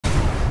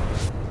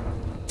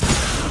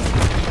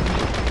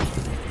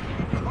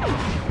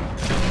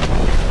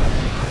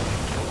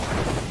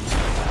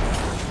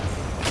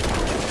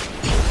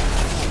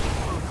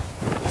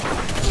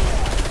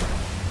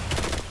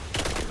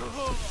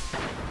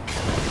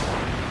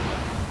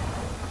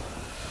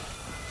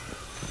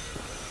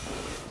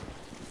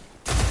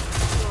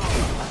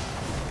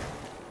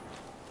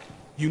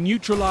You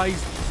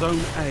neutralized Zone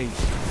A.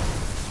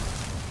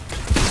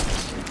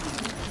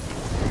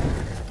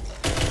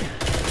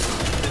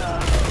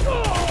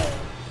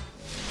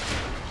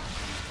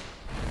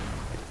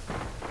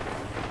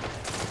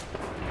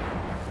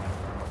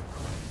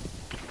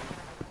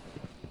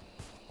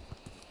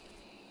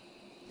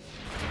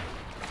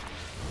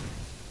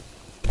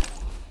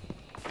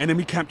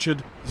 Enemy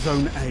captured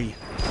Zone A.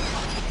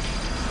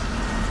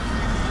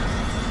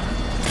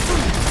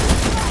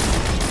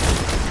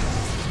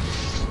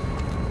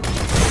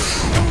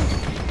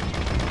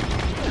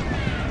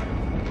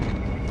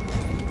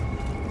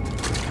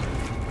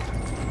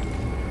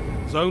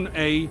 Zone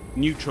A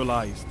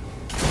neutralized.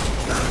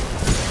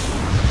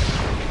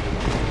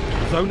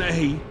 Zone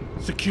A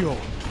secure.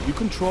 You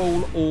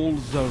control all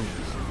zones.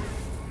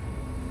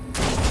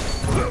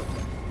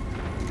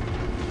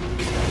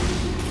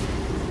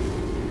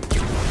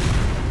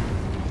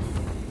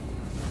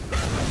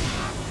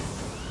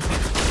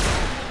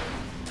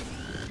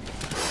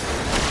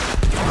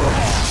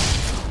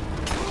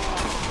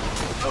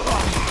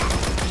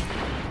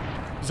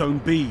 Zone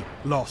B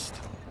lost.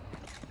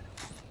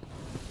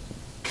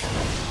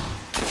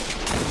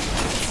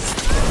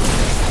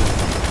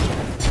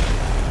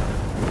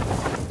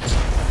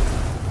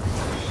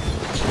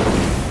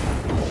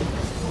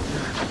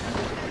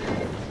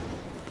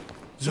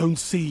 Zone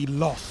C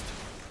lost.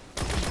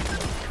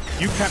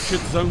 You captured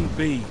Zone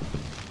B.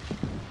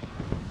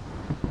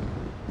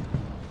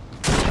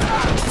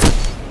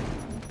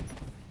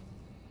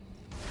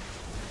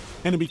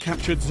 Enemy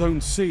captured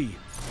Zone C.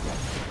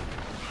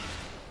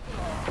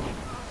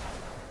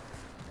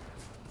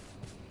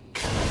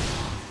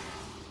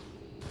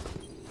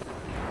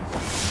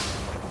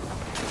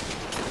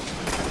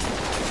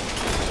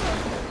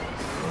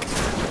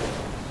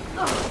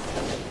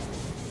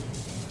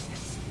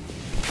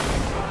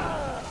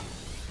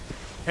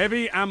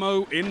 Heavy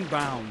ammo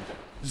inbound.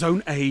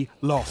 Zone A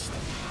lost.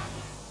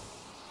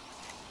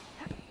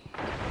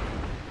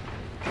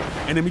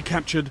 Enemy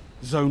captured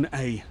Zone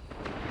A.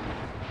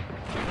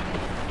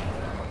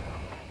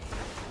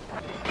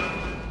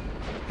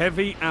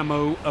 Heavy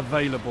ammo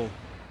available.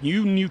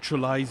 You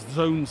neutralized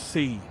Zone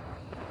C.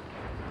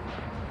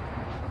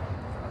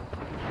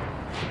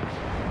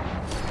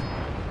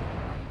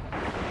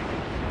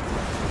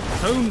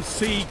 Zone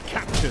C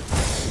captured.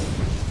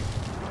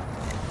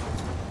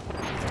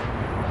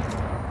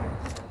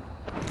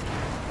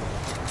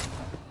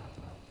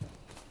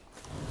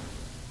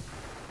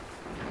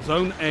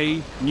 Zone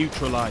A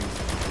neutralized.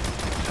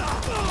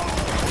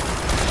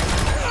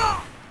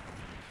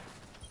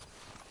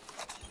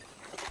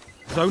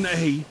 Zone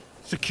A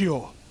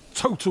secure.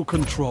 Total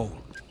control.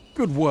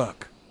 Good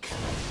work.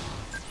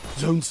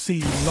 Zone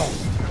C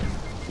lost.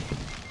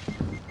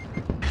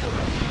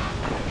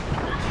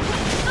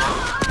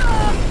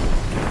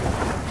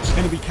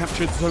 Enemy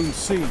captured Zone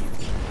C.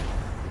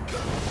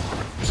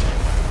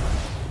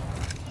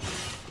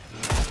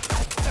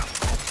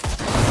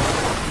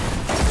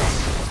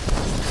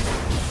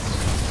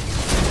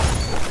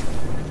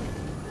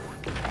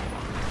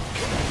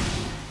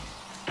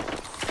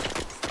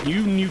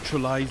 You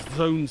neutralized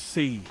Zone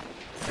C.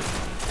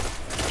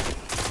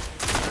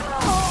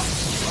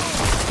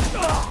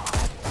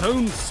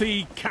 Zone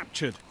C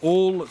captured.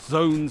 All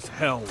zones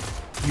held.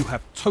 You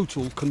have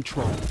total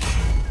control.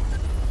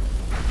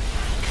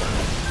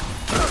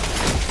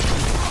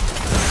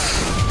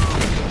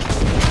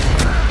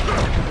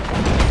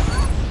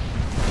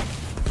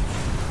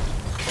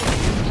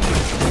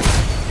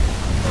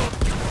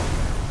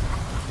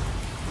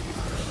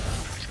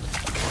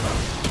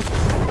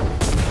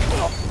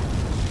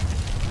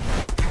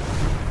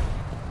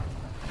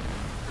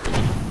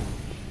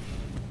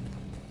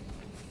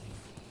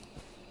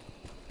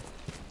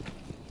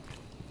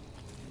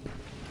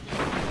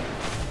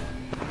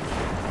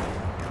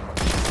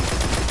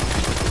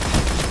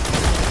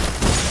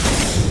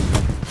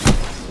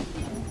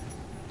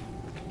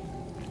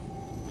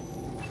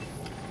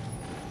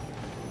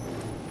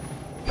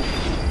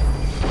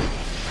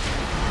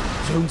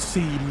 Zone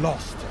C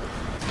lost.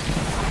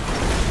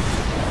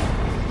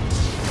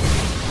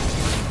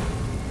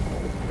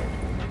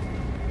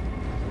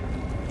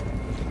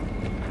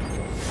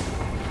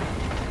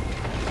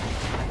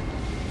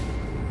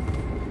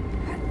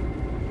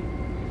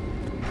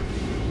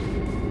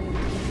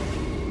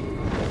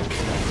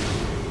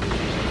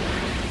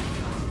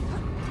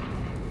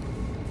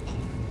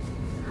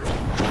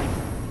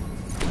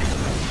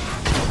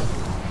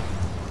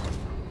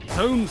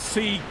 Zone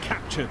C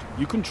captured.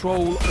 You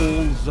control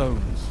all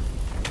zones.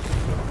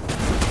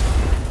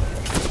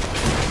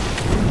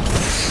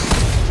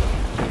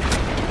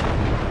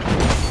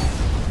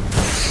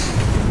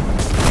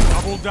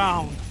 Double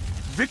down.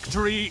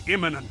 Victory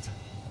imminent.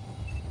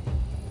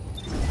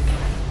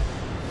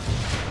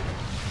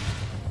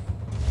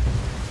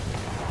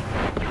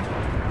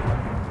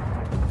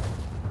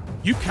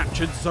 You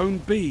captured Zone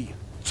B.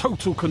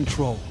 Total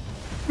control.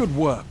 Good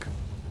work.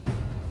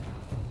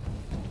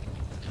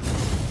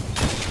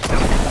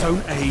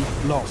 Zone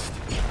A lost.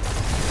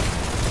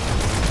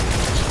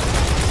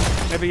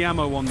 Heavy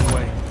ammo on the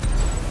way.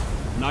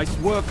 Nice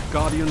work,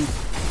 Guardians.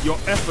 Your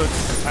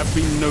efforts have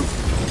been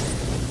noted.